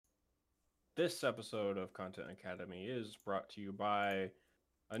This episode of Content Academy is brought to you by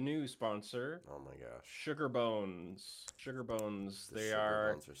a new sponsor, Oh my gosh. Sugar Bones. Sugar Bones, The they sugar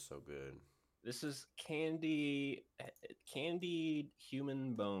are bones are so good. this is candied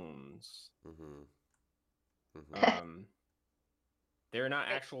human bones. Mm-hmm. Mm-hmm. Um they're not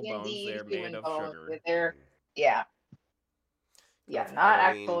They're actual bones, candied they're made human of bones. sugar. They're Mm-hmm. yeah, Kind yeah, of not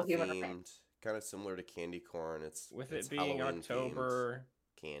Halloween actual human remains. themed, kind of similar to candy corn. It's With it's it being Halloween themed October,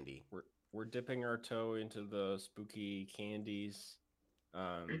 candy. we're dipping our toe into the spooky candies.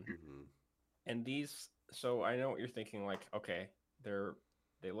 Um Mm-hmm. And these, so I know what you're thinking. Like, okay,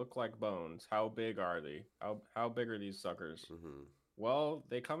 they look like bones. How big are they? How big are these suckers? Mm-hmm. Well,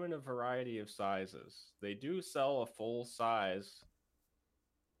 they come in a variety of sizes. They do sell a full size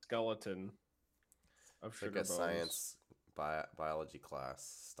skeleton of It's like sugar a bones. science biology class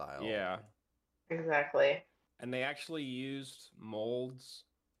style. Yeah, Exactly. and they actually used molds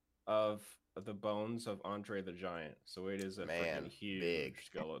of the bones of Andre the Giant. So it is a Man, freaking huge big.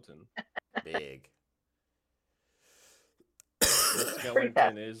 skeleton. Big. This Pretty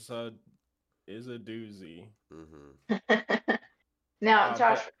tough. skeleton is a doozy. Mm-hmm. Now,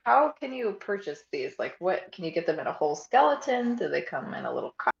 Josh, But how can you purchase these? Like, what can you get them in a whole skeleton? Do they come in a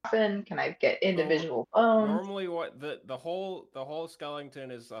little coffin? Can I get so individual bones? normally, what the whole skeleton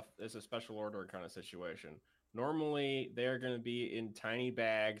is a special order kind of situation. Normally, they're going to be in tiny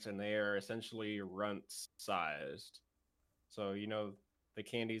bags, and they are essentially runts sized. So the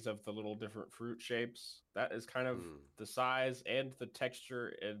candies of the little different fruit shapes. That is kind of Mm. the size and the texture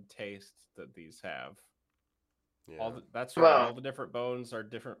and taste that these have. Yeah. That's right. Well, All the different bones are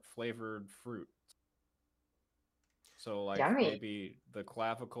different flavored fruit. So like yummy. maybe the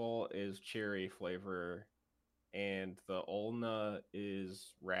clavicle is cherry flavor and the ulna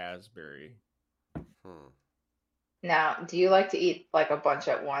is raspberry. Hmm. Now, do you like to eat like a bunch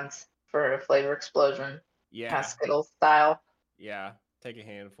at once for a flavor explosion, kind Yeah, of Skittles style? yeah. Take a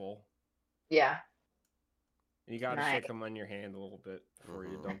handful. Yeah, And you got to nice. shake them on your hand a little bit before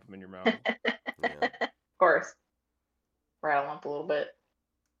you Mhm. dump them in your mouth. Yeah. Of course, rattle them up a little bit.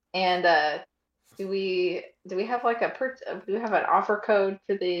 And do we have like do we have an offer code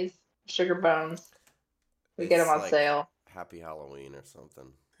for these sugar bones? We get them It's on like sale. Happy Halloween or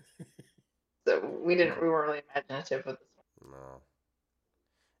something. So we weren't really imaginative with this one. No.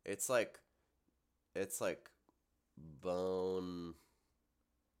 It's like bone.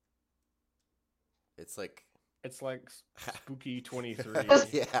 It's like It's like Spooky 23.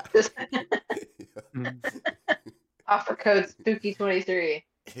 yeah. Just Mm. offer code Spooky23.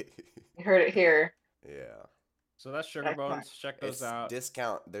 You heard it here. Yeah. So that's Sugar Excellent. Bones. Check those It's out.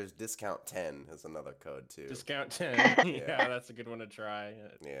 discount. There's discount 10 is another code too. Discount 10. Yeah. Yeah, that's a good one to try.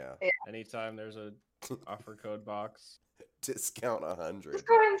 Yeah. Anytime there's a offer code box. Discount 100. Just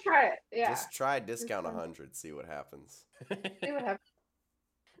go ahead and try it. Yeah. Just try discount Just- 100. See what happens. See what happens.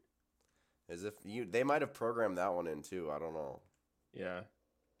 As if they might have programmed that one in too. I don't know. Yeah.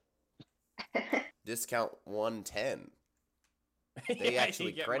 Discount 110. They Yeah, you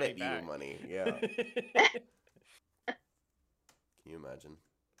actually get credit money you back. money. Yeah. Can you imagine?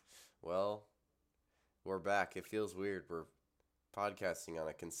 Well, we're back. It feels weird. We're podcasting on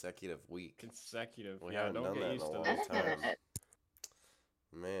a consecutive week. Consecutive. We Yeah, haven't don't done get that in used a to long this. time. guys.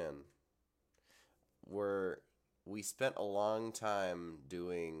 Man, we spent a long time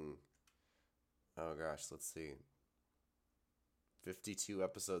doing. Oh gosh, let's see. 52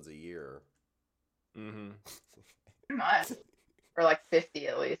 episodes a year. Mm-hmm. Much. Or like 50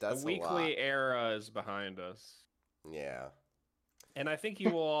 at least. That's The weekly a lot. era is behind us. Yeah. And I think you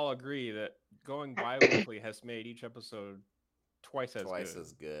will all agree that going bi-weekly has made each episode twice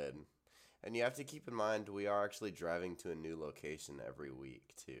as good. And you have to keep in mind we are actually driving to a new location every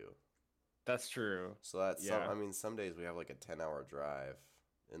week too. That's true. So that's Yeah. some days we have like a 10-hour drive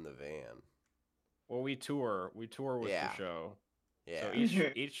in the van. Well, we tour. We tour with Yeah. the show. Yeah.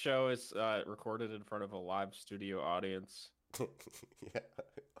 So each show is recorded in front of a live studio audience. Yeah.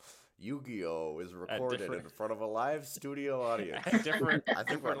 Yu-Gi-Oh is recorded different- in front of a live studio audience. At different I think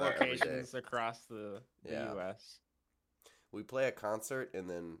different about that every day. locations across the Yeah. U.S. We play a concert, and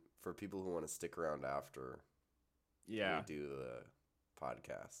then for people who want to stick around after, Yeah, we do the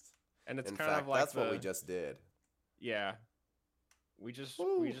podcast. and it's In kind fact, of like that's what we just did. Yeah, we just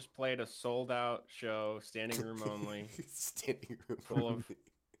Woo. played a sold out show, standing room only, Standing room Full of- only.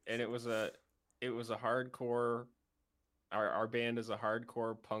 and it was a hardcore. Our band is a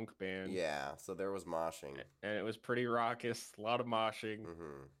hardcore punk band. Yeah, so there was moshing. And it was pretty raucous. A lot of moshing.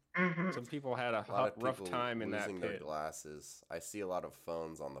 Mm-hmm. Mm-hmm. Some people had a A lot of rough people time in that losing their pit. glasses. I see a lot of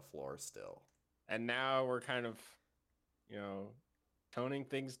phones on the floor still. And now we're kind of, toning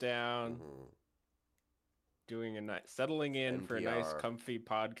things down, Mhm. doing a nice, settling in for a nice, NPR. comfy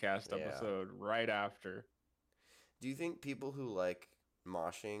podcast Yeah. episode right after. Do you think people who like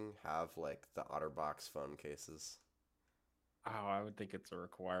moshing have like the OtterBox phone cases? Oh, I would think it's a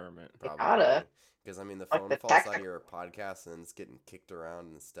requirement. They Probably. gotta. Because I mean, the Like phone the falls out of technical- your podcast and it's getting kicked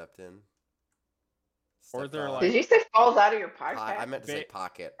around and stepped in. Or Stepped they're on. like- Did you say falls out of your I podcast? meant to say Babe-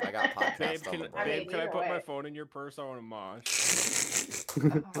 pocket. I got podcast Babe, on the can, brain. babe, can I either put my way. phone in your purse? I want to mosh.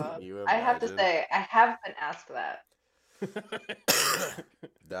 You I have to imagine? say, I have been asked that.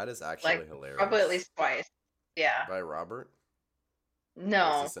 That is actually Like, hilarious. probably at least twice. Yeah. By Robert? Or is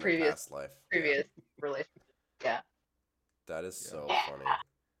No, this in a previous past life? Yeah. relationship. Yeah. That is so Yeah. funny.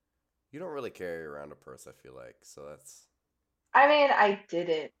 You don't really carry around a purse, I feel like. So that's, I mean, I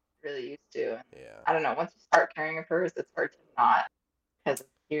didn't really used to. yeah. I don't know. Once you start carrying a purse, it's hard to not because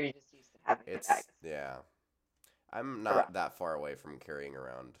you're just used to having It's, a bag. yeah. I'm not that far away from carrying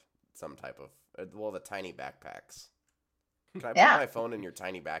around some type of, well, the tiny backpacks. Can I put Yeah. my phone in your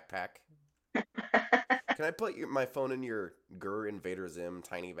tiny backpack? Can I put my phone in your Gur Invader Zim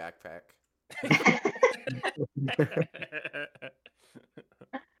tiny backpack?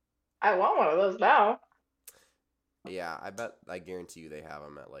 I want one of those now. Yeah, I guarantee you they have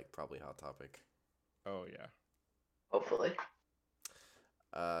them at like probably Hot Topic. Oh yeah. Hopefully.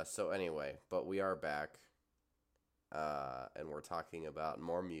 So anyway, but we are back. And we're talking about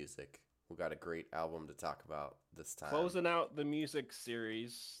more music. We got a great album to talk about this time. Closing out the music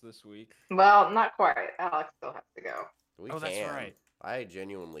series this week. Well, not quite. Alex still has to go. We Oh, that's can. right. I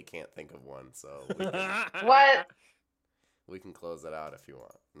genuinely can't think of one, so we can, What? we can close it out if you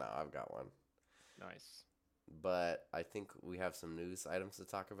want. No, I've got one. Nice. But I think we have some news items to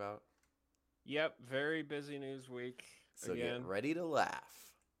talk about. Yep, very busy news week So again. get ready to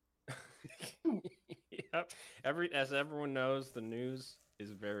laugh. Yep. As everyone knows, the news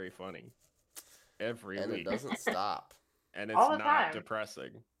is very funny. Every And week. it doesn't stop. And it's All the not time.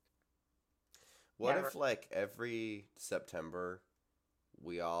 depressing. What Never. if, like, every September,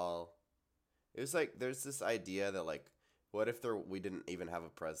 it was like, there's this idea that, like, what if we didn't even have a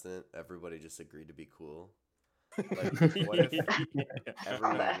president? Everybody just agreed to be cool. Like, what if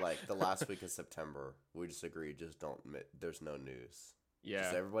every, like, the last week of September, we just agreed, there's no news. Yeah.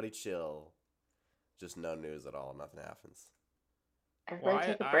 Just everybody chill. Just no news at all. Nothing happens. Everybody Well,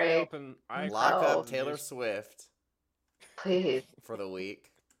 take a I break. open. I Lock Oh. up Taylor Swift Please, for the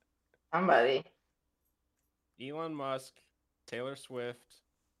week. somebody. Elon Musk, Taylor Swift.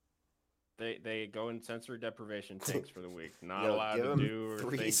 They go in sensory deprivation tanks for the week. Not Yo, allowed give to 'em do or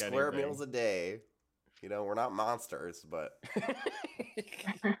 3 think square anything. meals a day. You know, we're not monsters, but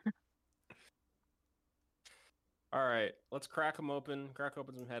All right, let's crack them open. Crack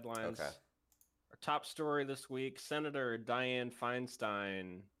open some headlines. okay. Our top story this week: Senator Dianne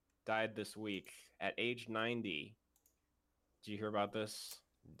Feinstein died this week at age 90. Did you hear about this?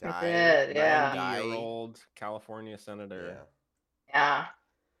 did, yeah. 90-year-old California senator. Yeah.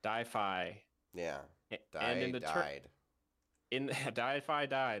 Die-fi. Yeah. And in the died. Die-fi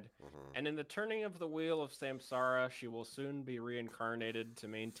died. Mhm. And in the turning of the wheel of Samsara, she will soon be reincarnated to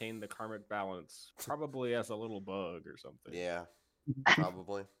maintain the karmic balance, probably as a little bug or something. Yeah.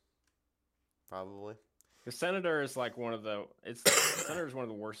 Probably. The senator is like senator is one of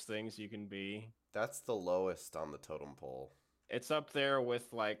the worst things you can be. That's the lowest on the totem pole. It's up there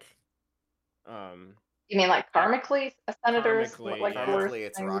with like, You mean like karmically a senator is Karmically, like yeah. the worst Karmically,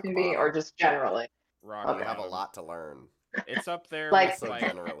 it's thing you rock can be, or bottom. just generally? rock. Okay. You have a bottom. lot to learn. It's up there Like- with So like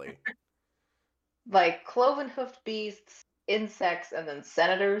generally. Like cloven-hoofed beasts, insects, and then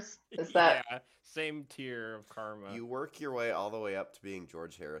senators? Is that yeah, same tier of karma. You work your way all the way up to being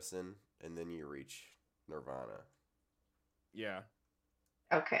George Harrison, and then you reach Nirvana. Yeah,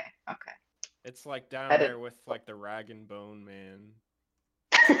 okay? Okay. it's like down I did- there with like the Rag and Bone Man,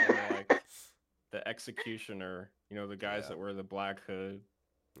 or like the Executioner. You know, the guys Yeah. that wear the black hood.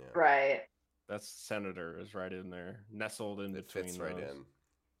 Yeah. Right. That's senator is right in there, nestled in It between fits right those. in.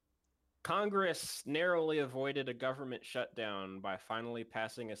 Congress narrowly avoided a government shutdown by finally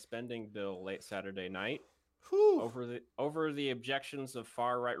passing a spending bill late Saturday night Whew. over the objections of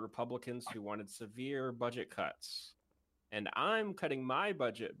far-right Republicans who wanted severe budget cuts. And I'm cutting my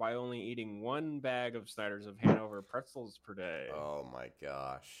budget by only eating one bag of Snyder's of Hanover pretzels per day. Oh my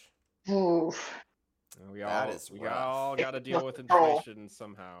gosh. Oof. We that all is we rough. all got to deal with Oh. inflation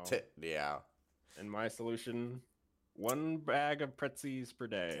somehow. Yeah. And my solution: one bag of pretzels per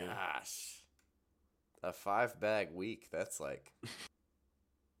day. Gosh. A 5-bag week, that's like...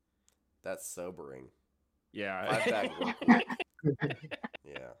 That's sobering. Yeah. 5-bag work week.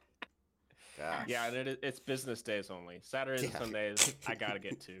 Yeah. Gosh. Yeah, and it's business days only. Saturdays and Yeah. Sundays, I gotta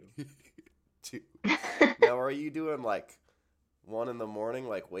get two. Two. Now, are you doing like 1 in the morning,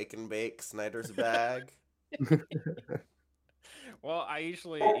 like wake and bake Snyder's bag? Well, I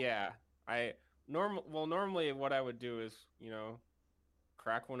usually, normally what I would do is,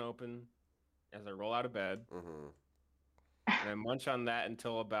 crack one open as I roll out of bed, Mm-hmm. and I munch on that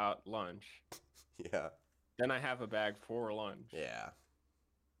until about lunch. Yeah. Then I have a bag for lunch. Yeah.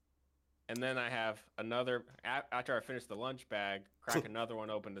 And then I have another, after I finish the lunch bag, crack another one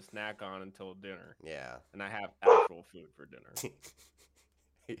open to snack on until dinner. Yeah. And I have actual food for dinner.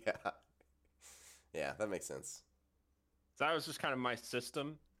 Yeah. Yeah, that makes sense. So that was just kind of my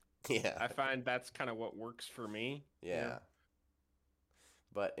system. Yeah. I find that's kind of what works for me. Yeah.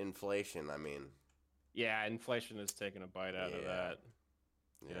 But inflation, I mean. Yeah, inflation has taken a bite out of that.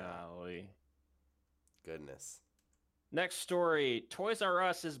 Yeah. Golly. Goodness. Next story, Toys R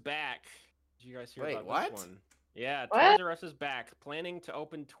Us is back. Did you guys hear Wait, about what? this one? Yeah, What? Toys R Us is back, planning to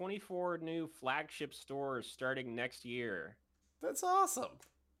open 24 new flagship stores starting next year. That's awesome.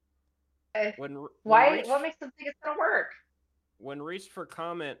 Why? What makes them think it's gonna work? When reached for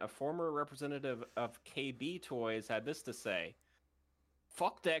comment, a former representative of KB Toys had this to say: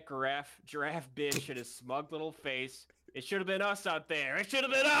 "Fuck that giraffe bitch and his smug little face. It should have been us out there. It should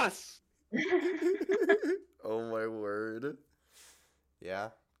have been us." Oh my word. Yeah.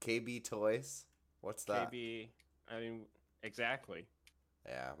 KB Toys. What's that? KB, I mean, exactly.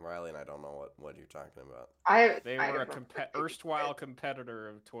 Yeah, Riley and I don't know what you're talking about. They were a erstwhile competitor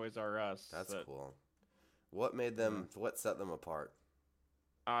of Toys R Us. That's cool. What made them? What set them apart?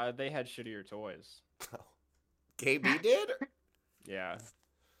 They had shittier toys. KB did? Yeah.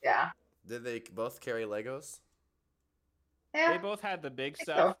 Yeah. Did they both carry Legos? Yeah. They both had the big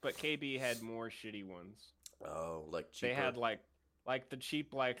stuff, but KB had more shitty ones. Oh, like cheaper. They had like the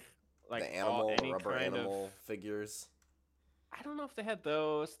cheap like the animal any rubber kind animal of figures. I don't know if they had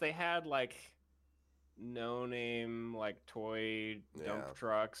those. They had like no name like toy dump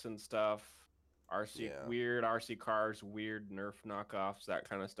trucks and stuff. Weird RC cars, weird Nerf knockoffs, that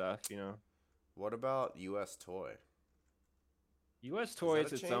kind of stuff, What about US Toy? US Toy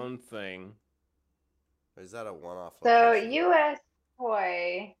is its own thing. Or is that a one-off So location? US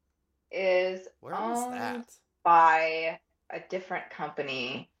Toy is Where was owned that? by a different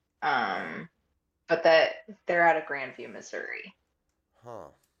company, but that they're out of Grandview, Missouri. Huh.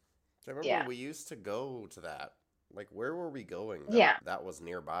 I remember we used to go to that. Like, where were we going? That was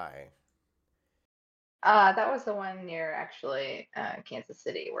nearby. That was the one near actually Kansas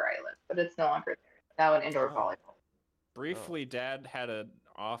City where I live, but it's no longer there. Now an indoor volleyball. Briefly, Dad had an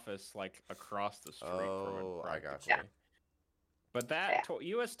office like across the street from it. I got you. But that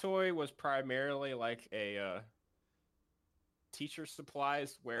US Toy was primarily like a teacher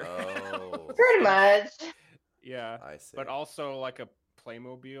supplies where. Oh. Pretty much. Yeah. I see. But also like a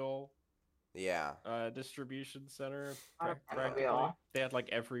Playmobil. Yeah. Distribution center. Playmobil. They had like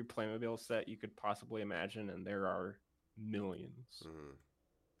every Playmobil set you could possibly imagine, and there are millions. Mm-hmm.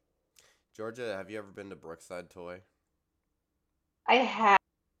 Georgia, have you ever been to Brookside Toy? I have.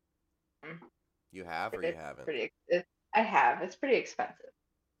 You have or you haven't? I have. It's pretty expensive.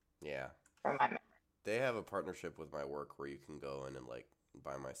 Yeah. From my memory. They have a partnership with my work where you can go in and like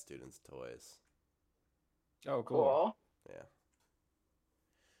buy my students toys. Oh, cool. Yeah.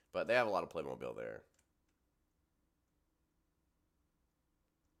 But they have a lot of Playmobil there.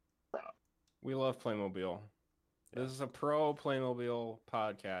 We love Playmobil. Yeah. This is a pro Playmobil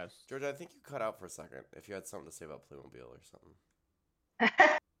podcast. Georgia, I think you cut out for a second. If you had something to say about Playmobil or something.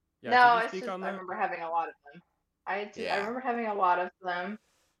 No, it's just I remember having a lot of them. I do. Yeah. I remember having a lot of them,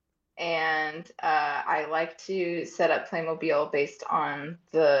 and I like to set up Playmobil based on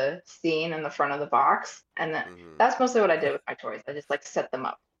the scene in the front of the box, and that's mostly what I did with my toys. I just like set them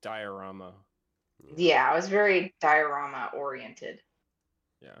up. Diorama. Yeah, I was very diorama oriented.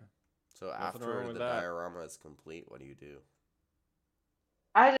 Yeah. So after the diorama is complete, what do you do?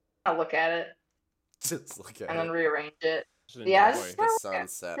 I just look at it. Just look at it. And then rearrange it. Yeah, just the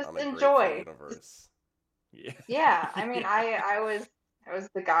sunset just on a enjoy. Universe. Yeah. Yeah, I mean, I was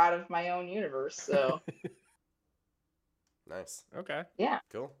the god of my own universe, so. Nice. Okay. Yeah.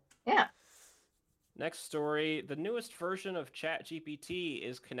 Cool. Yeah. Next story, the newest version of ChatGPT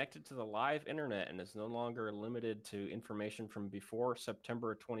is connected to the live internet and is no longer limited to information from before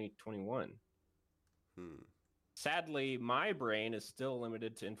September 2021. Sadly, my brain is still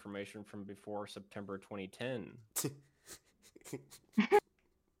limited to information from before September 2010.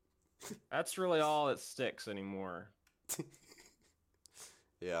 That's really all that sticks anymore.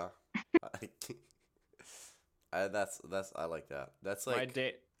 Yeah. I like that. That's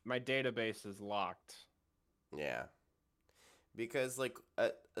like my database is locked. Yeah. Because like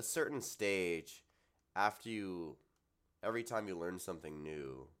at a certain stage, every time you learn something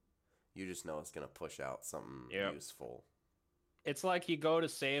new, you just know it's gonna push out something Yep. useful. It's like you go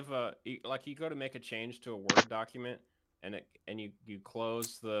to you go to make a change to a Word document, and you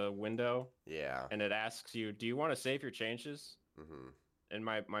close the window, Yeah. and it asks you, "Do you want to save your changes?" Mm-hmm. And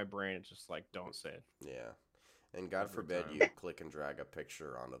my brain is just like, "Don't save." Yeah. And God Every forbid time. you click and drag a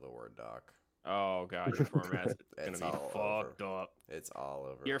picture onto the Word doc. Oh god, your format's gonna It's be all over. fucked up. It's all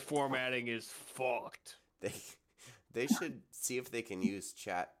over. Your formatting is fucked. They should see if they can use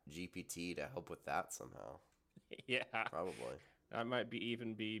Chat GPT to help with that somehow. Yeah, Probably. that might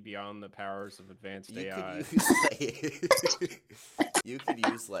even be beyond the powers of advanced You AI. you could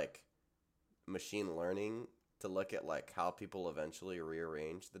use like machine learning to look at like how people eventually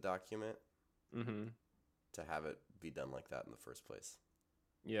rearrange the document Mm-hmm. to have it be done like that in the first place.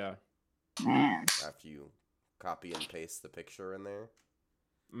 Yeah. Man. After you copy and paste the picture in there.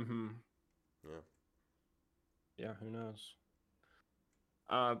 Mm-hmm. Yeah. Yeah, who knows?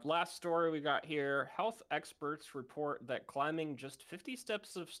 Last story we got here. Health experts report that climbing just 50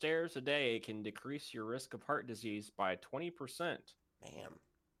 steps of stairs a day can decrease your risk of heart disease by 20%. Man.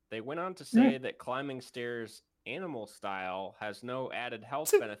 They went on to say that climbing stairs animal style has no added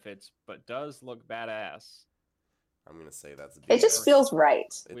health benefits, but does look badass. I'm gonna say that's BS. It just feels right.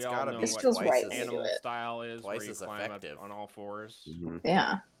 It's We all gotta know be This what feels twice right as when we do animal it. style is, where twice you as climb effective. up on all fours.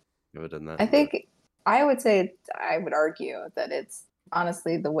 Yeah. Never done that. I think I would say I would argue that it's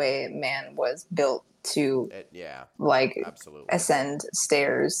honestly the way man was built to Yeah, like absolutely. ascend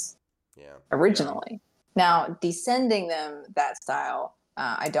stairs Yeah. originally. Now descending them that style,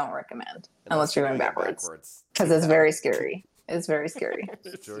 I don't recommend unless you're going doing it backwards because it's very scary. It's very scary.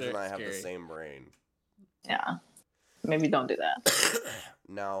 It's George and I have the scary. same brain. Yeah, maybe don't do that.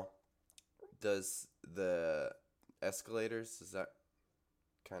 Now, does the escalators, does that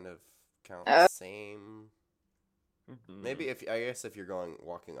kind of count the same? Mhm. Maybe I guess if you're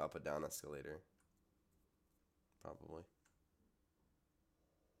walking up a down escalator, probably.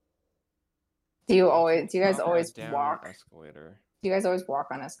 Do you guys Up or always down walk? escalator? Do you guys always walk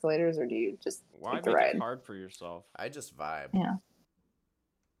on escalators, or do you just Why take the make ride? it hard for yourself? I just vibe. Yeah.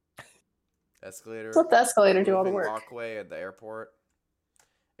 Escalator. Just let the escalator do all the moving work. walkway at the airport.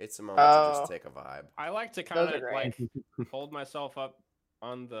 It's a moment to just take a vibe. I like to Those kind are of great. like hold myself up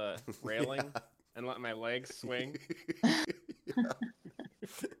on the railing and let my legs swing.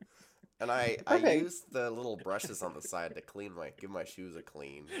 And I Perfect. use the little brushes on the side to give my shoes a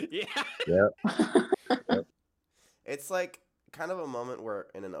clean. Yeah. Yep. It's like kind of a moment where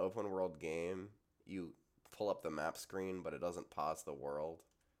in an open world game you pull up the map screen, but it doesn't pause the world,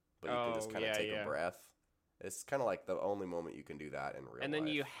 but you can just kind of take a breath. It's kind of like the only moment you can do that in real life. And then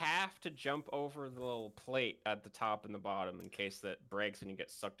you have to jump over the little plate at the top and the bottom in case that breaks and you get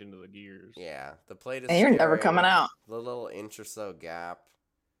sucked into the gears. Yeah, the plate is And you're never scary. coming out. The little inch or so gap,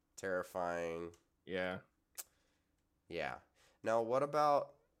 terrifying. Yeah. Yeah. Now, what about,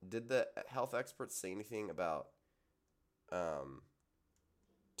 did the health experts say anything about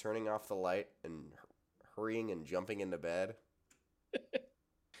turning off the light and hurrying and jumping into bed?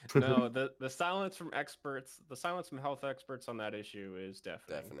 No, the silence from health experts on that issue is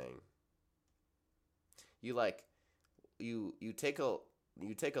deafening. You take a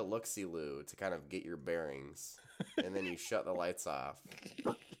look-see-loo to kind of get your bearings, and then you shut the lights off,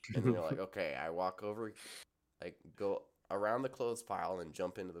 and you're like, okay, I walk over, I go around the clothes pile and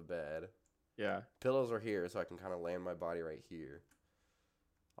jump into the bed. Yeah. Pillows are here, so I can kind of land my body right here,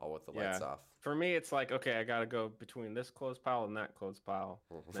 all with the lights off. For me, it's like, okay, I gotta go between this clothes pile and that clothes pile,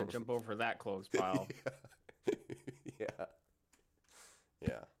 and then jump over that clothes pile. Yeah.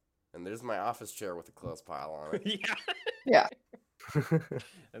 And there's my office chair with a clothes pile on it. Yeah.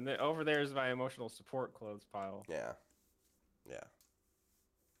 And then over there is my emotional support clothes pile. Yeah.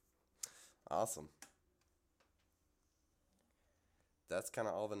 Awesome. That's kind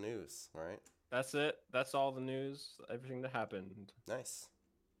of all the news, right? That's it. That's all the news. Everything that happened. Nice.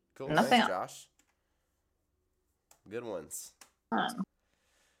 Cool. Nothing Thanks, else. Josh. Good ones.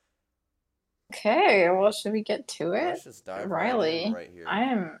 Okay, well, should we get to it? Let's just dive Riley, right here. I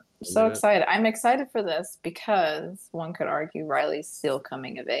am so excited. I'm excited for this because one could argue Riley's still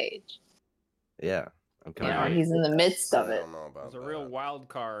coming of age. Yeah, I'm You know, coming. he's in the midst of I it. don't know about It's a that. real wild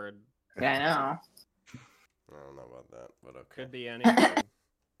card. Yeah, I know. I don't know about that, but okay. Could be anything.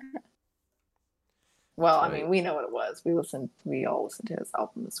 Well, I Right. mean, we know what it was. We all listened to his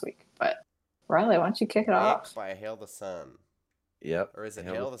album this week. But Riley, why don't you kick it Wake off? by Hail the Sun. Yep. Or is it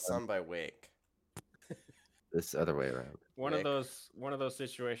Hail the Sun by Wake? This other way around. one Nick? of those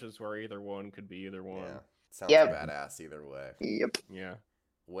situations where either one could be either one. Yeah. Sounds Yep. badass either way. Yep. Yeah.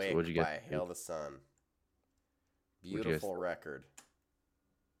 Wake what'd you get by this Hail week? the Sun. you guys Beautiful think? record.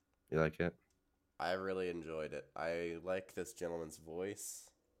 You like it? I really enjoyed it. I like this gentleman's voice.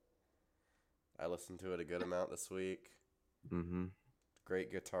 I listened to it a good amount this week. Mm-hmm.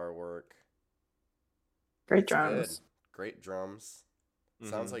 Great guitar work. Great It's drums. good. Great drums.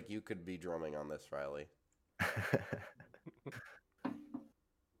 Sounds Mhm. like you could be drumming on this, Riley.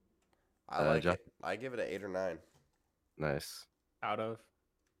 I like Josh? it. I give it an 8 or 9. Nice. Out of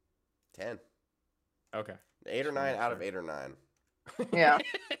 10. okay. 8 or Just wanna 9 make out of sure. 8 or 9. Yeah.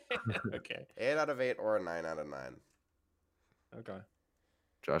 Okay. 8 out of 8 or a 9 out of 9. Okay.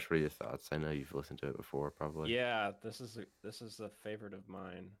 Josh, what are your thoughts? I know you've listened to it before, probably. Yeah, this is a favorite of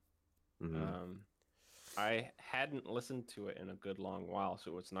mine. Mm-hmm. I hadn't listened to it in a good long while,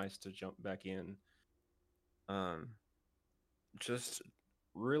 so it's nice to jump back in. Just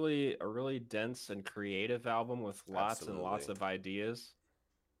really a really dense and creative album with lots and lots Absolutely. of ideas.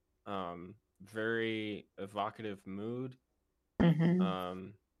 Very evocative mood. Mm-hmm.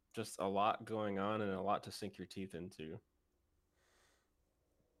 Just a lot going on and a lot to sink your teeth into.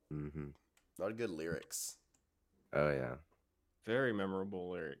 Mm-hmm. A lot of good lyrics. Oh yeah. Very memorable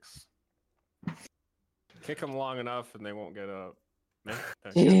lyrics. Kick them long enough and they won't get up. That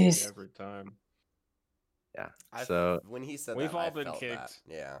gets me Jeez. every time. Yeah. I So when he said We've that, all I been felt that. kicked.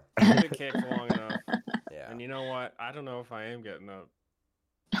 Yeah. I've been kicked long enough. Yeah. And you know what? I don't know if I am getting up.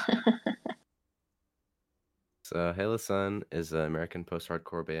 Hail the Sun is an American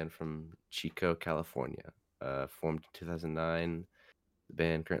post-hardcore band from Chico, California. Formed in 2009. The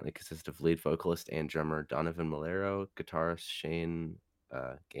band currently consists of lead vocalist and drummer Donovan Malero, guitarist Shane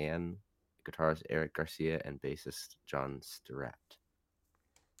Gann, guitarist Eric Garcia, and bassist John Stirratt.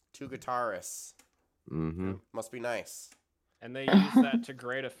 2 guitarists. Mm-hmm. Must be nice. And they use that to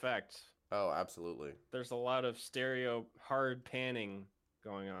great effect. Oh, absolutely. There's a lot of stereo hard panning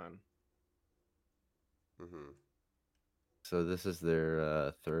going on. Mm-hmm. So this is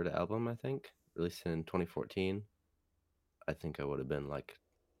their third album, I think, released in 2014. I think I would have been like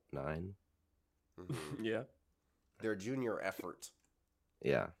 9. Mm-hmm. Yeah. Their junior effort.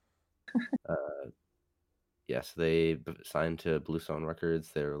 Yeah. Yes, they signed to Bluestone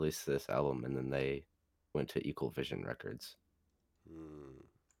Records. They released this album, and then they went to Equal Vision Records. Mm.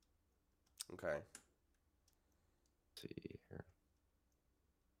 Okay. Let's see here.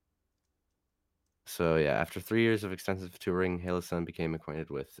 So yeah, after 3 years of extensive touring, Hail the Sun became acquainted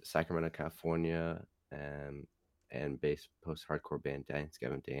with Sacramento, California, and bass post-hardcore band Dance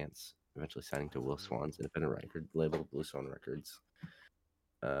Gavin Dance, eventually signing to Will Swan's independent record label, Bluestone Records.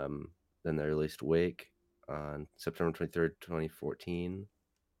 Then they released Wake on September 23rd, 2014.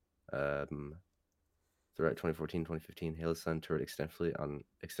 Throughout 2014, 2015, Hail the Sun toured extensively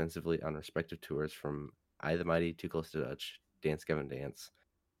on respective tours from I the Mighty, Too Close to Touch, Dance Gavin Dance,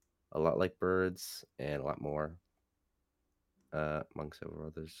 A Lot Like Birds, and a lot more, among several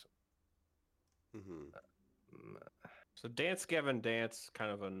others. Mm-hmm. So Dance Gavin Dance, kind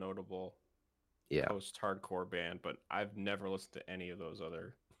of a notable Yeah. post-hardcore band, but I've never listened to any of those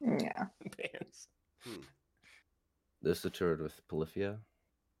other Yeah. bands. This is toured with Polyphia.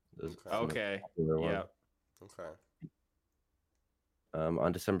 Those Okay. some of the Okay. popular ones. Yeah. Okay.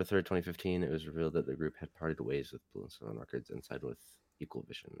 On December 3rd, 2015, it was revealed that the group had parted ways with Bluestone Records and signed with Equal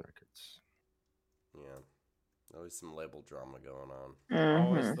Vision Records. Yeah. Always some label drama going on.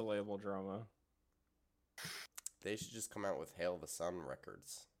 Always Mhm. the label drama. They should just come out with Hail the Sun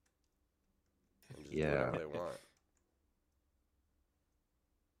Records. And just do Yeah. whatever they want.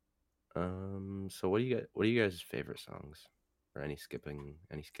 So what are you guys' favorite songs? Or any skips?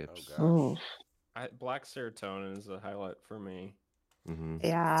 gosh. Ooh. Black Serotonin is a highlight for me. Mm-hmm.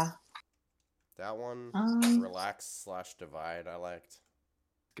 Yeah. That one, Relax / Divide, I liked.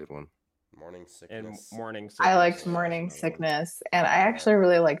 Good one. Morning And Sickness. Morning Sickness. I liked yeah, Morning is another one. Sickness, and I actually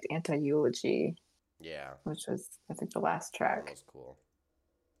really liked Anti Eulogy, Yeah. which was I think the last That track. one was cool.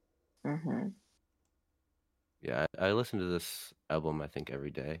 Mm-hmm. Yeah, I listen to this album I think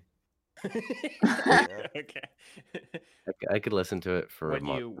every day. Okay. I could listen to it for a When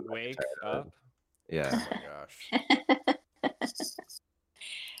month. you and not get wake tired of it. up, Yeah. Oh my gosh.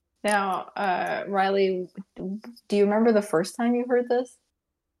 Now, Riley, do you remember the first time you heard this?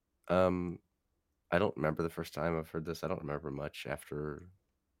 I don't remember the first time I've heard this. I don't remember much after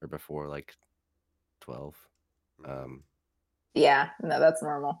or before like 12. Yeah, no, that's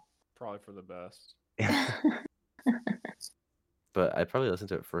normal. probably for the best. But I probably listened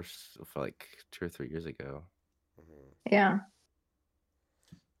to it first for like 2 or 3 years ago. Mm-hmm. Yeah.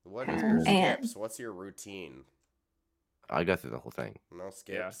 What is And- your skips? What's your routine? I got through the whole thing. No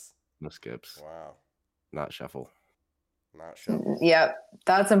skips. No skips. Wow. Not shuffle. Not shuffle. Yep,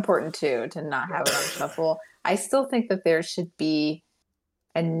 that's important too, to not have it on shuffle. I still think that there should be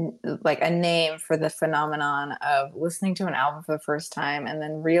a name for the phenomenon of listening to an album for the first time and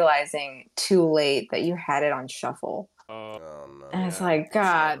then realizing too late that you had it on shuffle. Oh, Oh no. And it's yeah. like, It's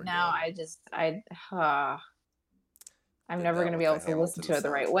God, never now good. I'm Did never that going to with be the able to listen Hamilton to it the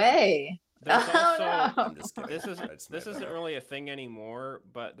right soundtrack. way. There's Oh, also no. I'm just kidding. this I isn't just this made that isn't up. really a thing anymore,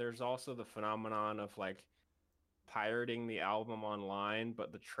 but there's also the phenomenon of like pirating the album online,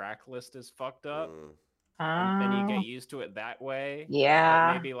 but the track list is fucked up. Mm, And then you Oh, get used to it that way. But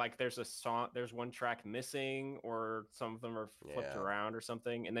yeah. maybe like there's one track missing, or some of them are flipped Yeah. around or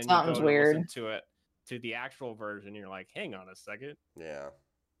something, and then Something's you go to listen weird. to it to the actual version, and you're like, hang on a second. yeah.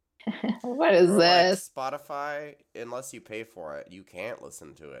 What is Or this? like Spotify, unless you pay for it, you can't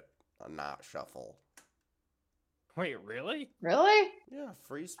listen to it not shuffle. Wait, really? Really? Yeah,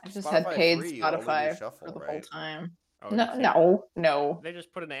 free. I just Spotify had paid free, you only do Spotify shuffle, for the whole right? time. Oh, No, you can't- no. They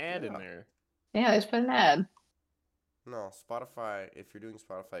just put an ad in Yeah. there. Yeah, they just put an ad. No, Spotify. If you're doing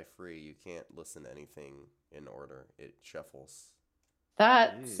Spotify free, you can't listen to anything in order. It shuffles.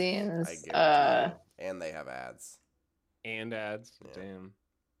 That Mm. seems I guarantee you. And they have ads. And ads. Yeah. Damn.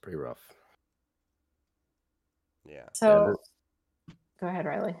 Pretty rough. Yeah. so go ahead,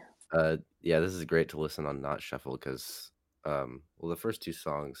 Riley. Yeah, this is great to listen on not shuffle because, well, the first two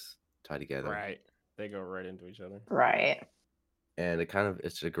songs tie together, Right. They go right into each other. Right. and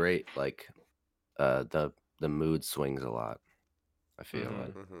it's a great like, the mood swings a lot. I feel Mhm.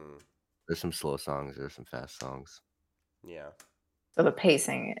 like Mm-hmm. there's some slow songs, there's some fast songs. Yeah. So the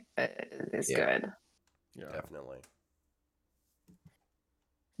pacing is Yeah. good. Yeah. Definitely.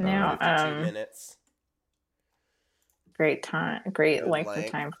 Now, 52 minutes. great Good length of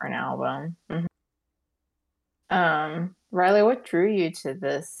length. time for an album. Riley, what drew you to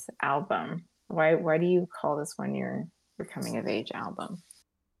this album? Why do you call this one your coming of age album?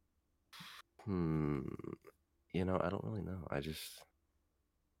 I don't really know.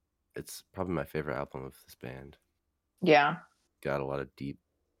 It's probably my favorite album of this band. Yeah. Got a lot of deep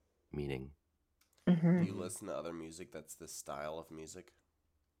meaning. Mhm. Do you listen to other music that's this style of music?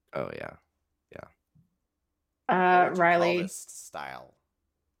 Oh yeah. What would you Riley, call this style?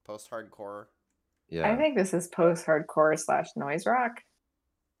 Post-hardcore? Yeah. I think this is post-hardcore / noise rock.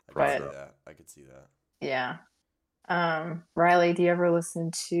 I could But- see that. I could see that. Yeah. Riley, do you ever listen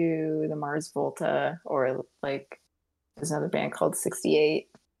to the Mars Volta, or like there's another band called 68?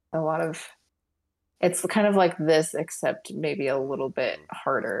 It's kind of like this, except maybe a little bit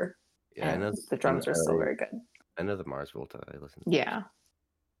harder. Yeah, I and know the drums are still very good. I know the Mars Volta. I listen. Yeah.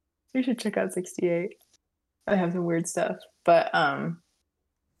 You should check out 68. I have some weird stuff. But I'm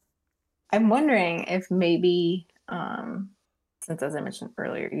wondering if maybe since, as I mentioned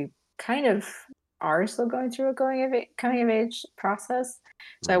earlier, you kind of are still going through a coming of age process.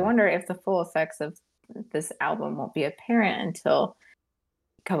 So I Mhm. wonder if the full effects of this album won't be apparent until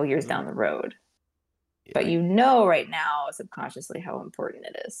a couple years down the road. Yeah, But you know right now subconsciously how important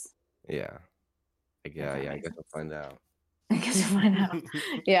it is. yeah. that I guess makes I'll find out. I guess you'll find out.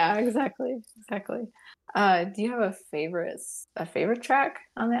 Yeah, exactly. Do you have a favorite track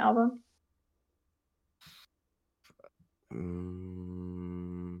on the album?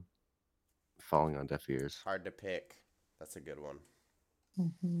 Falling on deaf ears. Hard to pick. That's a good one.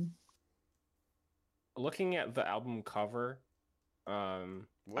 Mm-hmm. Looking at the album cover,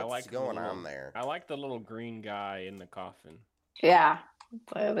 What's like the going little- on there? I like the little green guy in the coffin. Yeah,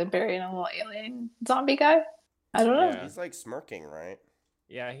 they're burying a little alien zombie guy. I don't know. Yeah. He's like smirking, right?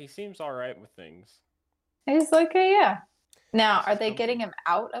 Yeah, he seems all right with things. He's like, hey, yeah. Now, This are is they getting comfy. him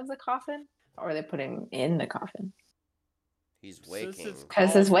out of the coffin, or are they putting him in the coffin? He's Since waking. it's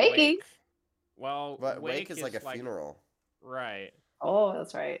 'Cause he's called waking. Wake- Well, But wake is like a funeral. Right. Oh,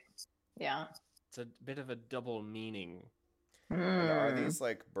 that's right. Yeah. It's a bit of a double meaning. And are Mm. these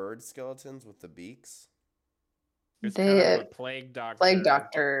like bird skeletons with the beaks? It's They- kind of a plague doctor. Plague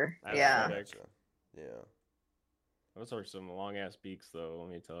Doctor? Yeah. Aesthetic. Gotcha. Yeah. Those are some long ass beaks, though. Let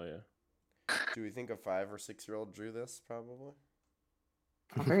me tell you. Do we think a 5 or 6-year-old drew this? Probably.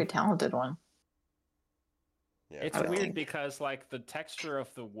 A very talented one. Yeah. It's I would weird think. because like the texture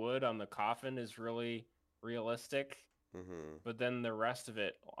of the wood on the coffin is really realistic, Mm-hmm. but then the rest of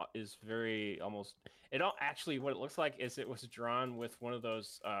it is very almost. It don't actually. What it looks like is it was drawn with one of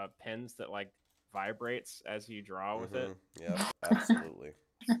those pens that like vibrates as you draw with it. Yep. Absolutely.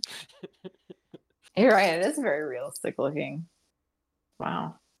 You're right. It is very realistic looking.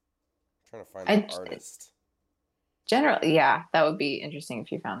 Wow. Trying to find the I- artist. Generally, yeah, that would be interesting if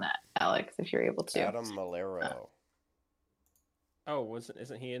you found that, Alex, if you're able to. Adam Malero. Oh,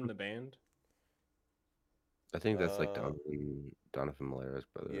 isn't he in the band? I think that's like Uh, Donovan Malera's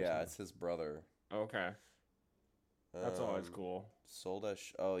brother. Or Yeah, something. it's his brother. Okay, that's always Um, cool. sold as.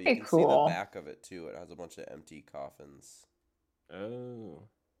 Oh, you Pretty can see the cool. back of it too. It has a bunch of empty coffins. Oh,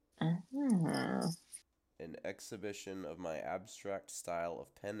 Mhm. An exhibition of my abstract style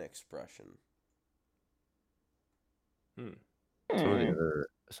of pen expression. hmm. Hmm.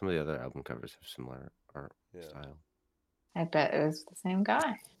 Some of the other album covers have similar art Yeah. style. I bet it was the same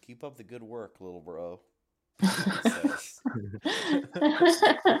guy. Keep up the good work, little bro. It says.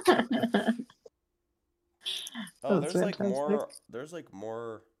 Oh, That's there's like fantastic. more. There's like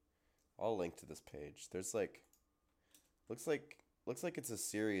more. I'll link to this page. There's like. Looks like it's a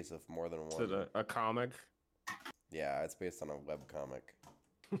series of more than Is one. it a comic? Yeah, it's based on a webcomic.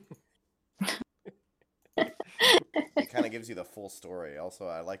 It kind of gives you the full story. Also,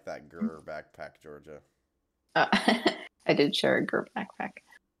 I like that Gurr backpack, Georgia. I did share a Gurr backpack.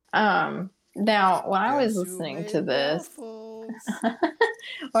 Now, when I was Guess who listening made to this, waffles?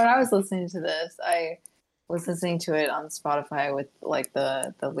 when I was listening to this, I was listening to it on Spotify with like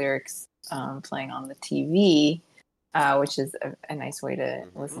the lyrics playing on the TV, which is a nice way to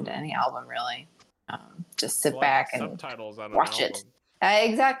listen to any album, really. Just sit Like back and subtitles on an watch it.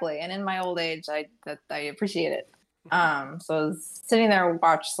 album. Exactly. And in my old age, I appreciate it. So I was sitting there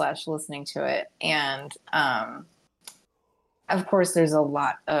listening to it, and of course, there's a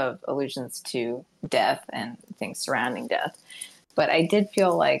lot of allusions to death and things surrounding death. But I did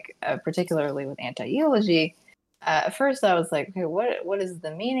feel like, particularly with Anti-Eulogy, at first I was like, okay, what is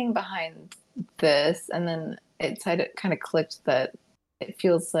the meaning behind this? And then it kind of clicked that it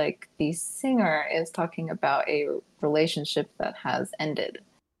feels like the singer is talking about a relationship that has ended.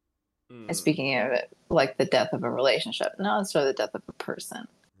 And speaking of it, like the death of a relationship, not necessarily the death of a person.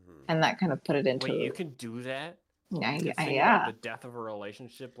 And that kind of put it into... Wait, you can do that? Yeah, You can sing yeah. about the death of a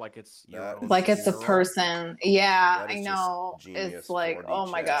relationship like it's your That own is Like it's a funeral? person. Yeah, That I is know. just genius It's like, 4D oh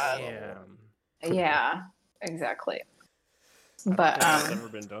my chess god. level. Damn. Yeah, exactly. I don't But think that's ever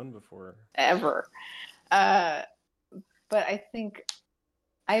been done before. ever. But I think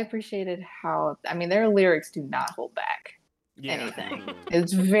I appreciated how, I mean, their lyrics do not hold back anything.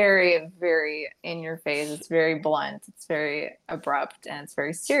 It's very, very in your face. It's very blunt. It's very abrupt, and it's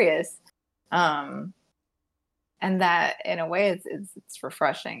very serious. And that, in a way, it's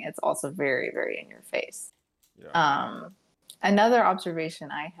refreshing. It's also very, very in your face. Yeah. Another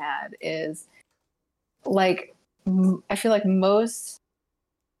observation I had is, like, I feel like most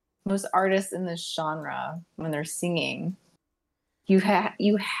artists in this genre, when they're singing, you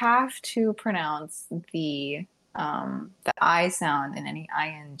have to pronounce the I sound in any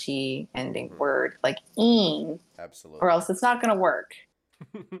ing ending word, like ing, Absolutely. or else it's not going to work.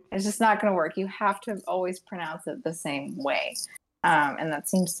 It's just not going to work. You have to always pronounce it the same way, and that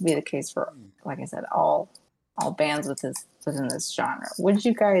seems to be the case for, like I said, all bands within this genre. Would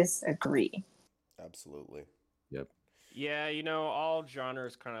you guys agree? Absolutely. Yep. Yeah, you know, all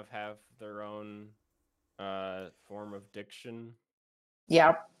genres kind of have their own form of diction.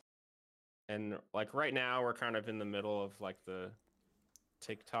 Yep. And like right now we're kind of in the middle of like the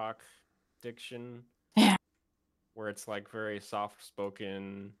TikTok diction. Yeah. Where it's like very soft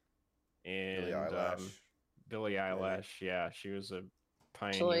spoken and Billie Eilish, yeah, she was a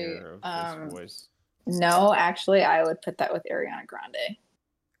pioneer of this voice. No, actually I would put that with Ariana Grande.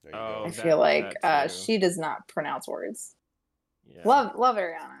 There you go. I feel like she does not pronounce words. Yeah. Love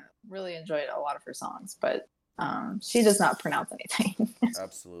Ariana. Really enjoyed a lot of her songs, but she does not pronounce anything.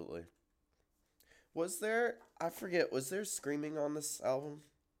 Absolutely. Was there screaming on this album?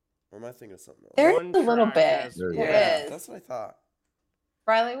 Or am I thinking of something else? There is a little bit. There is. That's what I thought.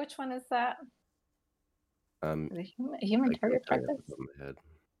 Riley, which one is that? The Human Target Practice?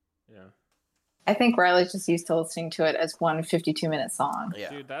 Yeah. I think Riley's just used to listening to it as one 52-minute song. Yeah.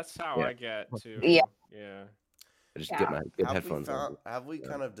 Dude, that's how I get to. Yeah. Yeah. I just get my headphones on. Have we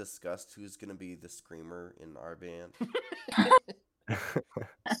kind of discussed who's going to be the screamer in our band?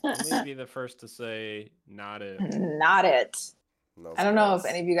 Let me be the first to say not it. Not it. No I don't know if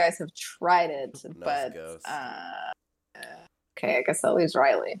any of you guys have tried it, but okay, I guess that leaves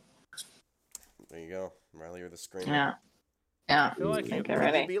Riley. There you go. Riley, you're the screamer. Yeah. Yeah. I feel like Could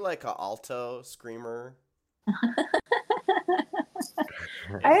you be like an alto screamer?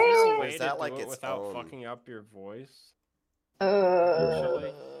 Is that like it's without fucking up your voice?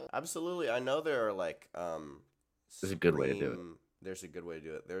 Absolutely. I know there are like there's a good way to do it. There's a good way to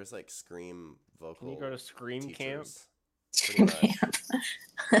do it. There's like scream vocal. Can you go to scream teachers. Camp?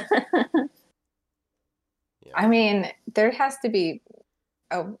 Yeah. I mean, there has to be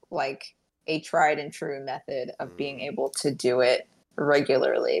a tried and true method of being able to do it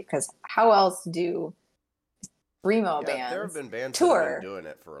regularly, because how else do screamo Yeah, there have bands been bands that have tour? been doing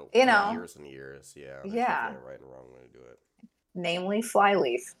it for You know, years and years. Yeah, there's yeah, definitely a right and wrong way to do it. namely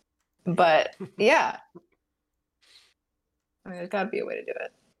Flyleaf. Yeah. But yeah, I mean, there's got to be a way to do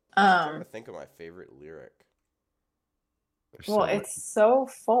it. I'm trying to think of my favorite lyric. There's Well, so much. it's so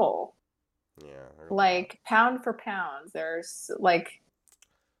full. Yeah, there's a lot. Like pound for pound, there's like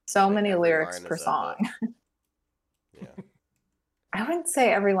so Like, many every lyrics line per is a song. hook. Yeah, I wouldn't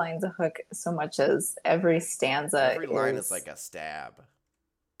say every line's a hook so much as every stanza every line is like a stab.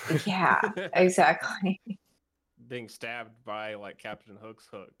 Yeah, exactly. Being stabbed by like Captain Hook's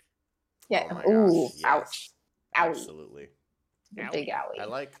hook. Yeah. Oh my Ooh, gosh, ouch. yes, Ouch. absolutely. The big owie. I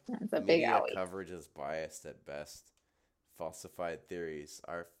like It's a big media owie. coverage is biased at best. Falsified theories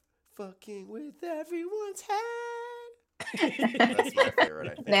are fucking with everyone's head. That's my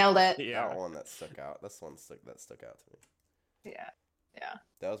favorite, I think. Nailed it. Yeah. That one that stuck out. That's one that stuck out to me. Yeah. Yeah.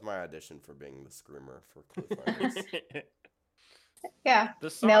 That was my audition for being the screamer for Clue Fighters. Yeah. The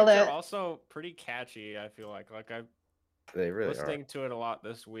songs Nailed are it. also pretty catchy. I feel like I'm They really listening to it a lot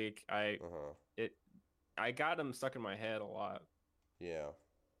this week. Uh-huh. I got them stuck in my head a lot. Yeah.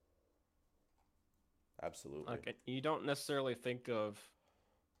 Absolutely. Like you don't necessarily think of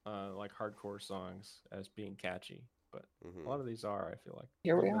like hardcore songs as being catchy, but Mhm. a lot of these are. I feel like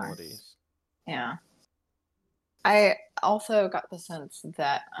Here the we are. melodies. Yeah. I also got the sense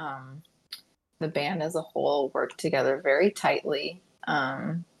that the band as a whole worked together very tightly.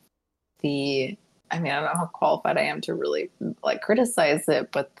 I mean, I don't know how qualified I am to really like criticize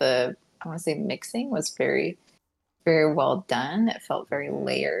it, but I want to say mixing was very, very well done. It felt very Mhm.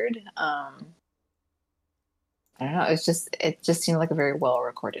 layered. I don't know. It just seemed like a very well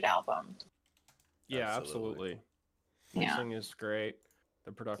recorded album. Yeah, Absolutely. absolutely. Yeah. Mixing is great.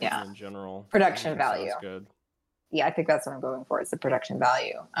 The production Yeah. in general. Production everything value. sounds good. Yeah, I think that's what I'm going for. It's the production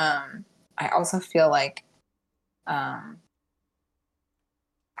value. I also feel like, I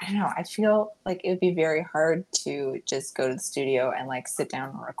don't know. I feel like it would be very hard to just go to the studio and like sit down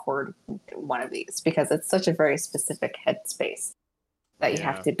and record one of these because it's such a very specific headspace that you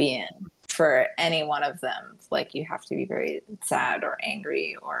have Yeah. to be in for any one of them. Like you have to be very sad or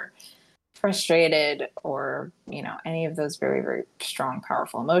angry or frustrated or any of those very, very strong,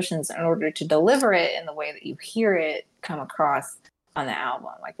 powerful emotions in order to deliver it in the way that you hear it come across on the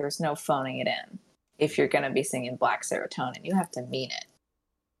album. Like there's no phoning it in. If you're going to be singing Black Serotonin, you have to mean it.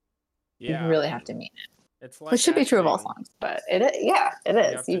 Yeah. You really have to mean it. It's like Which should be true of all acting. songs, but it is. You have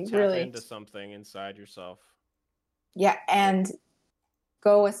to You tap really, into something inside yourself. yeah, and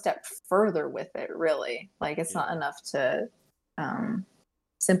go a step further with it. Really, like it's not Yeah. enough to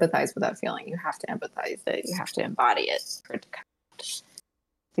sympathize with that feeling. You have to empathize it. You have to embody it for it to count.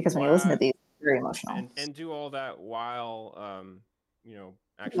 Because when you listen to these, it's very emotional. And do all that while While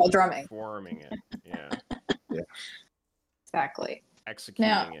actually drumming. performing it. Yeah. Exactly.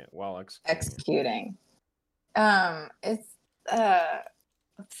 Executing it while executing it. Executing. It's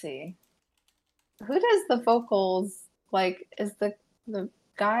let's see. Who does the vocals? Like, is the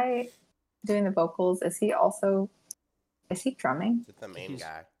guy doing the vocals? Is he drumming? Is it the main He's-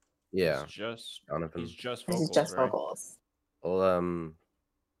 guy? Yeah. He's just Jonathan. he's just Or is vocals, he just right? vocals? Well,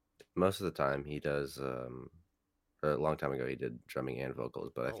 most of the time he does. A long time ago he did drumming and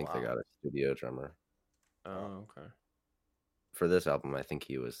vocals, but I Oh, think they wow. got a studio drummer Oh, okay. for this album. I think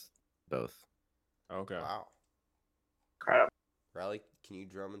he was both. Okay. Wow. Incredible. Riley, can you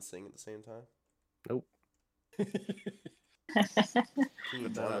drum and sing at the same time? Nope. Can you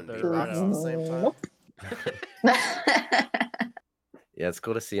Put that drum out and there beatbox right at the now. same time? Nope. Yeah, it's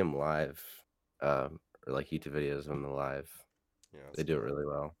cool to see him live, or like YouTube videos of him live. Yeah, They do it really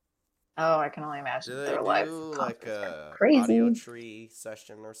well. Oh, I can only imagine Do they their live do like concerts are a crazy. audio tree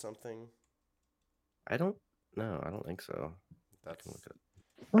session or something? I don't know. I don't think so. I That's can look at.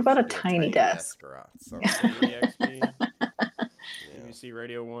 What about a should be tiny desk? or something. EXP, Yeah, BBC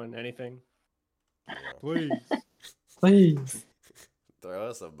Radio 1, anything? yeah. Please. Please. Throw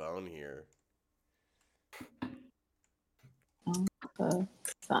us a bone here. The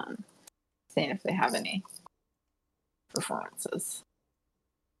Sun. Seeing if they have any performances.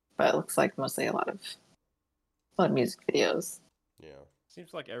 But it looks like mostly a lot of music videos. Yeah.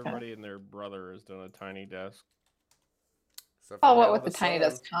 Seems like everybody and their brother has done a tiny desk. Except Oh, for what Hail with the the Tiny Sun.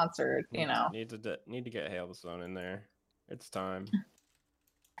 Desk concert, you know. Need to get Hail the Sun in there. It's time.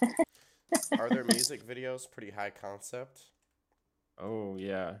 Are their music videos pretty high concept? Oh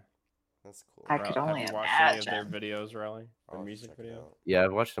yeah. That's cool. I could only Have you watched any of their videos, Riley? Their I'll music check it videos? out. Yeah,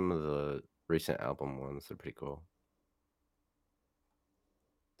 I've watched some of the recent album ones. They're pretty cool.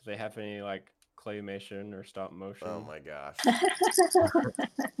 Do they have any like claymation or stop motion. Oh my gosh.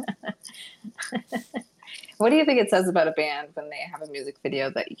 What do you think it says about a band when they have a music video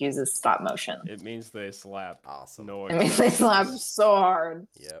that uses stop motion? It means they slap. Awesome. No It means they slap exceptions. so hard.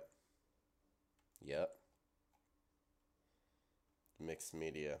 Yep. Yep. Mixed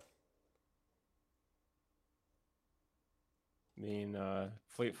media. I mean,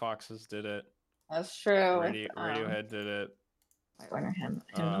 Fleet Foxes did it. That's true. Radiohead did it.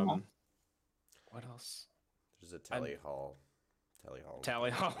 Hymnal. What else? There's a Tally Hall.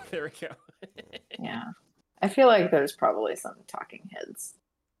 Tally Hall. There we go. Yeah. I feel like there's probably some Talking Heads.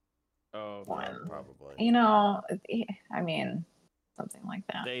 Oh, One. Probably. You know, I mean, something like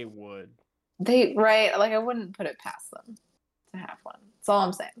that. they would. Right? Like, I wouldn't put it past them to have one. That's all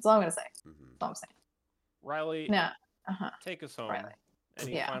I'm saying. That's all I'm going to say. Mhm. That's all I'm saying. Riley, No. Uh-huh. take us home. Riley.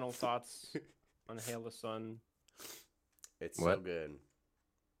 Any Yeah. final thoughts on Hail the Sun? It's so What? good.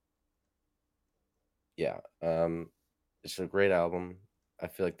 Yeah, it's a great album. I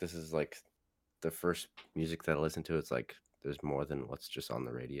feel like this is like the first music that I listen to. It's like there's more than what's just on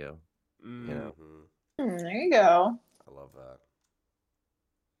the radio. Mm, You know. Mhm. There you go. I love that.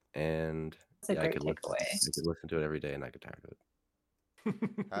 And That's a yeah, I great could takeaway. listen to it every day and not get tired of it.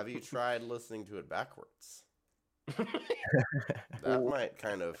 Have you tried listening to it backwards? That might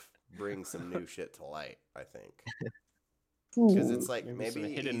kind of bring some new shit to light, I think. Because it's like Maybe some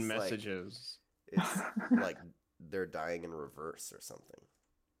maybe hidden he's messages. like it's like they're dying in reverse or something.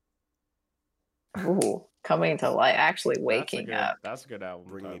 Ooh, coming to life, actually waking up. That's a good album.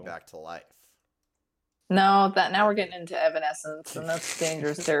 Bring me title. back to life. No, that now we're getting into Evanescence, and that's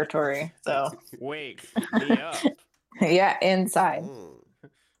dangerous territory. So, Wake me up. yeah, inside. Mm.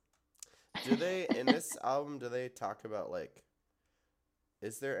 Do they in this album? Do they talk about like?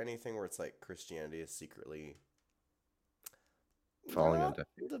 Is there anything where it's like Christianity is secretly Falling on not deaf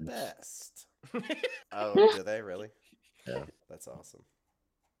the ears. best? Oh, do they really? Yeah. That's awesome.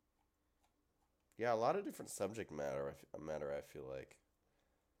 Yeah, a lot of different subject matter. I feel like.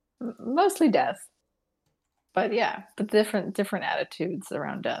 Mostly death, but yeah, but different attitudes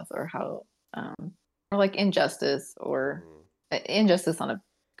around death, or how, or like injustice, or Mhm. injustice on a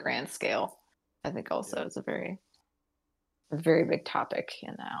grand scale. I think also Yeah. is a very big topic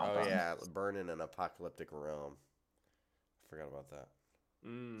in the Oh album. yeah, burn in an apocalyptic realm. Forgot about that.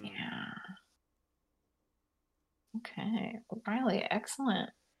 Mm. Yeah. Okay, Riley,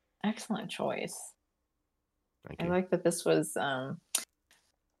 excellent choice. Thank I you. like that this was.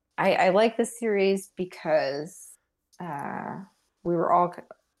 I like this series because we were all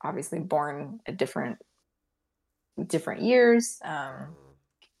obviously born at different years, Mhm.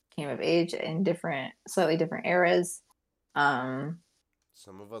 came of age in slightly different eras.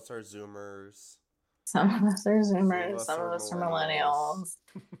 Some of us are Zoomers. Some of us are Zoomers, us some of are us are millennials.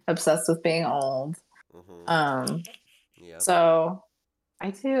 millennials, obsessed with being old. Mm-hmm. Yep. So I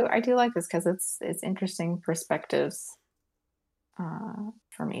do like this because it's interesting perspectives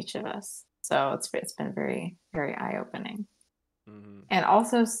from each of us. So it's been very, very eye opening, Mhm. and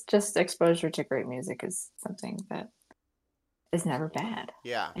also just exposure to great music is something that is never bad.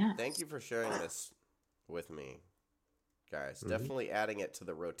 Yeah. Yeah. Thank you for sharing this with me, guys. Mhm. Definitely adding it to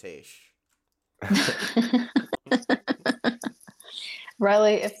the rotation.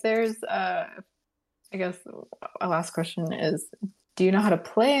 Riley, if there's I guess a last question is, do you know how to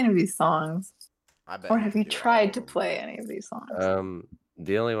play any of these songs, I bet. or have you can do all tried of to them. play any of these songs?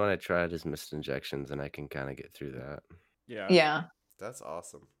 The only one I tried is Missed Injections, and I can kind of get through that. Yeah. Yeah. That's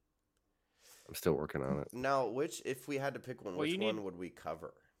awesome. I'm still working on it. Now, if we had to pick one, Well, which you need- one would we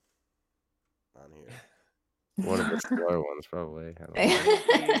cover on here? One of the slower ones, probably. I don't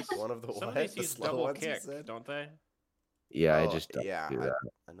know. These- One of the Some of what? these The use slow double ones you kick, said? don't they? Yeah, I Oh, just don't yeah, do that.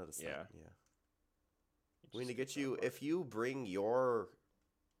 I noticed Yeah. that. Yeah. We need to get you if you bring your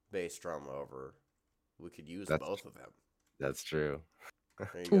bass drum over, we could use That's- both of them. That's true.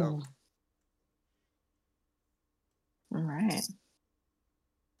 There you go. Ooh. All right.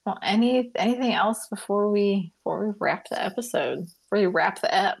 Well, anything else before we wrap the episode? Before we wrap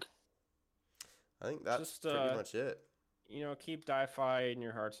the ep? I think that's Just, pretty much it. You know, keep Di-Fi in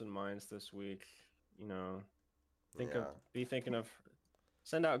your hearts and minds this week. You know, be thinking of,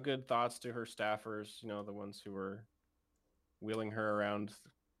 send out good thoughts to her staffers. You know, the ones who were wheeling her around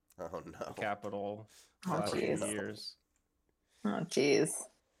Oh the no. Capitol Oh, last few jeez. years. Oh, jeez.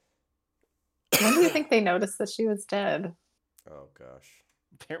 When do you think they noticed that she was dead? Oh gosh.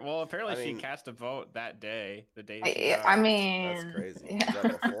 Well, apparently I she mean- cast a vote that day. The day she I died. mean, That's crazy. yeah. Is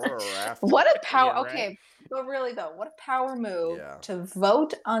that before or after? What a power! Yeah, right? Okay, but really though, what a power move Yeah. to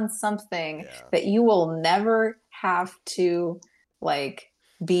vote on something Yeah. that you will never have to like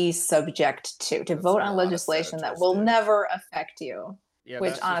be subject to That's vote a on lot of legislation that senators will do. never affect you. Yeah,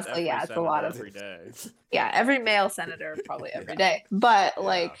 Which, that's just honestly, every yeah, it's a lot senator of- every day. Yeah, every male senator probably every Yeah. day. But Yeah.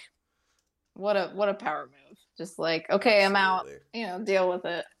 like, what a power move. Just like, okay, I'm out. Absolutely. Deal with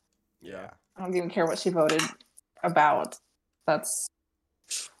it. Yeah. I don't even care what she voted about. That's.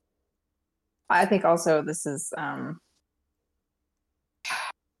 I think also this is.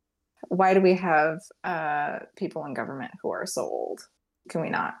 Why do we have people in government who are so old? Can we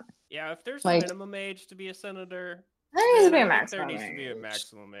not? Yeah, if there's Like- a minimum age to be a senator, There needs to then be a I think there maximum needs to be a age.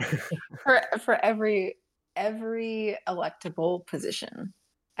 maximum age. For every electable position.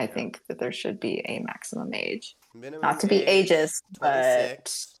 I Yeah. think that there should be a maximum age. Minimum Not to be age, ageist, but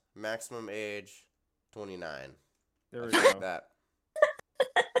 26. Maximum age 29. There I we feel go. like that.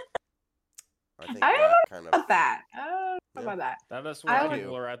 I think I that kind of about that. Yeah. About that. That is I when would-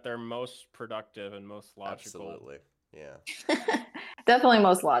 people are at their most productive and most logical. absolutely. Yeah. Definitely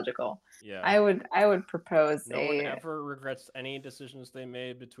most logical. Yeah. I would propose No one a ever regrets any decisions they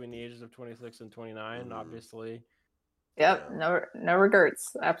made between the ages of 26 and 29, Mhm. obviously. yep, Yeah. no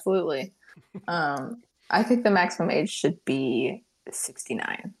regrets. Absolutely. I think the maximum age should be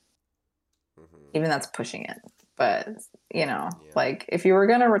 69. Hmm. Even that's pushing it. But, Yeah. like if you were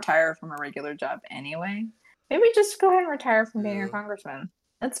going to retire from a regular job anyway, maybe just go ahead and retire from being a Yeah. congressman.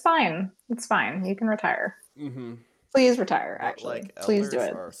 It's fine. It's fine. You can retire. Mm-hmm. Please retire, But actually. like Please do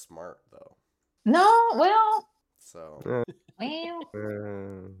elders it. are smart though. No, well, So well.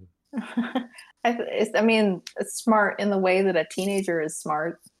 I mean, it's smart in the way that a teenager is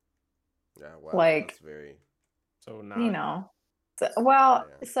smart. yeah, wow, Like- that's very So not. Well,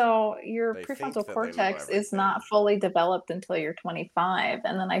 Yeah. so your They think prefrontal that they know cortex is not everything. fully developed until you're 25.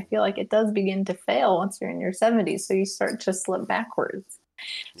 And then I feel like it does begin to fail once you're in your 70s. So you start to slip backwards.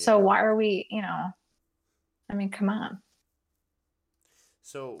 So yeah. why are we, I mean, come on.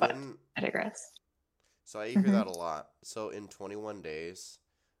 So but- when I digress. so I hear Mhm. that a lot. So in 21 days,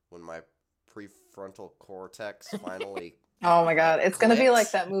 when my prefrontal cortex finally Oh my God. It's going to be like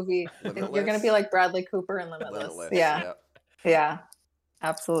clicks, that movie. You're going to Limitless? be like Bradley Cooper in Limitless. limitless, Yeah. Yeah.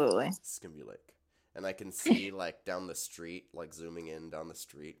 Absolutely. it's gonna be like, and I can see like down the street, like zooming in down the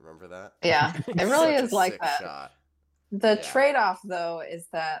street. Remember that? Yeah. It It's really such is a like sick that. shot. The Yeah. trade-off, though, is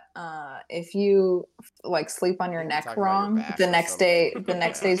that if you like sleep on your You can neck talk about your wrong, back the or next day, something. the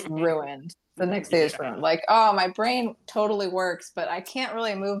next Yeah. day's ruined. The next day is Yeah. ruined. Like, oh, my brain totally works, but I can't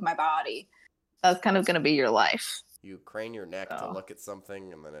really move my body. That's kind of going to be your life. You crane your neck to So. look at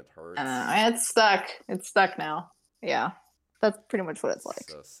something, and then it hurts. It's stuck. It's stuck now. Yeah, that's pretty much what it's like.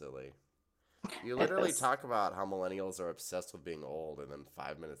 So silly. You literally is. talk about how millennials are obsessed with being old, and then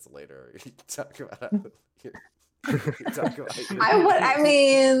 5 minutes later, you talk about how you talk about your- I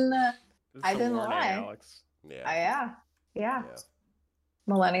mean, It's I a didn't warning, lie. Alex. yeah. yeah.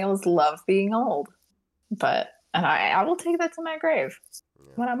 Millennials love being old, and I will take that to my grave Yeah.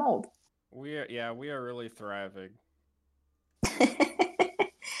 when I'm old. We are really thriving.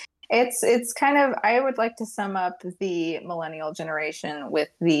 It's kind of, I would like to sum up the millennial generation with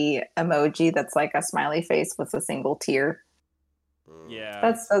the emoji that's like a smiley face with a single tear. Mm. Yeah.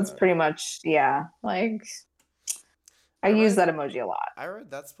 That's pretty much, yeah, like I I use read- that emoji a lot. I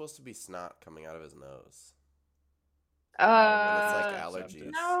read that's supposed to be snot coming out of his nose. it's like Uh, allergies.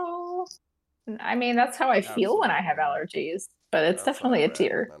 no, I mean that's how I feel when I have Absolutely. allergies, but it's That's what I definitely a read.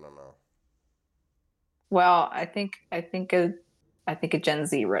 tear. I don't know. Well, I think a Gen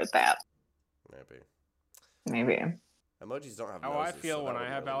Z wrote that. Maybe Maybe. emojis don't have. How I noses, feel so when that I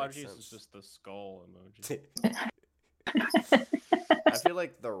have wouldn't really allergies make is just the skull emoji. sense. I feel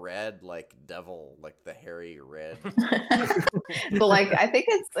like the red, like devil, like the hairy red. But like I think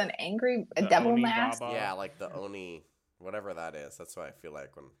it's a The devil Oni mask. Baba. Yeah, like the Oni, whatever that is. That's what I feel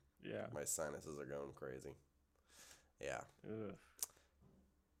like when Yeah. my sinuses are going crazy. Yeah. Ugh.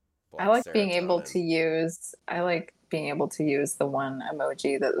 I Block like being able to use the one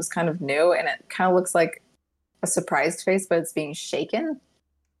emoji that was kind of new and it kind of looks like a surprised face, but it's being shaken.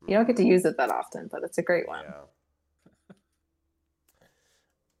 You don't get to use it that often, but it's a great one. Yeah.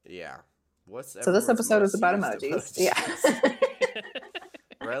 Yeah. What's So this everyone's episode is most about used emojis.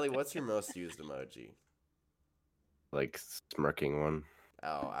 Yeah. Riley, what's your most used emoji? Like smirking one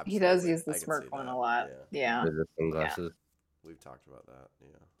Oh, absolutely. He does use I the can see smirk one that. a lot. Yeah. Yeah. with the sunglasses. We've talked about that.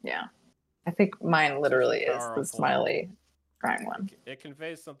 Yeah. Yeah. I think mine literally is the Powerful. smiley crying one. It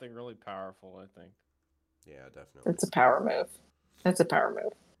conveys something really powerful, I think. Yeah, definitely. It's a power move. It's a power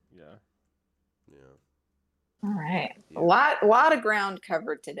move. Yeah. Yeah. All right. Yeah. A lot of ground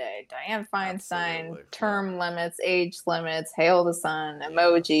covered today. Dianne Feinstein, Absolutely. term limits, age limits, Hail the Sun, Yeah.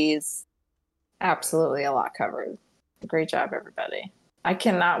 emojis. Absolutely a lot covered. Great job, everybody. I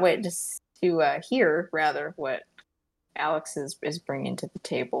cannot wait to hear rather what Alex is bringing to the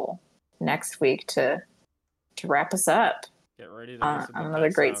table next week to wrap us up. Get ready to listen to another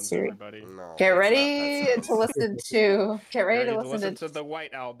Pet great Sounds, series. everybody. No. Get it's not ready Pet to Sounds. listen to. Get ready to listen to the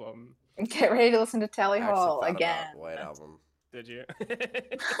White Album. Get ready to listen to Tally I actually Hall thought again. about White Album. Did you?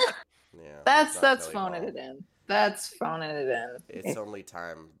 Yeah. That's it's not that's Telly phoning Hall. it in. That's phoning it in. It's only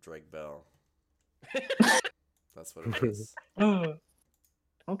time, Drake Bell. That's what it is.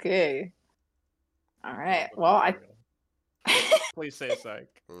 Okay. All right. Love Well, material. Please say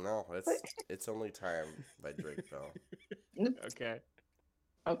psych. No, it's only time by Drake Bell. Okay.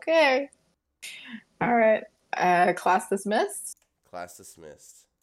 Okay. All right. Class dismissed. Class dismissed.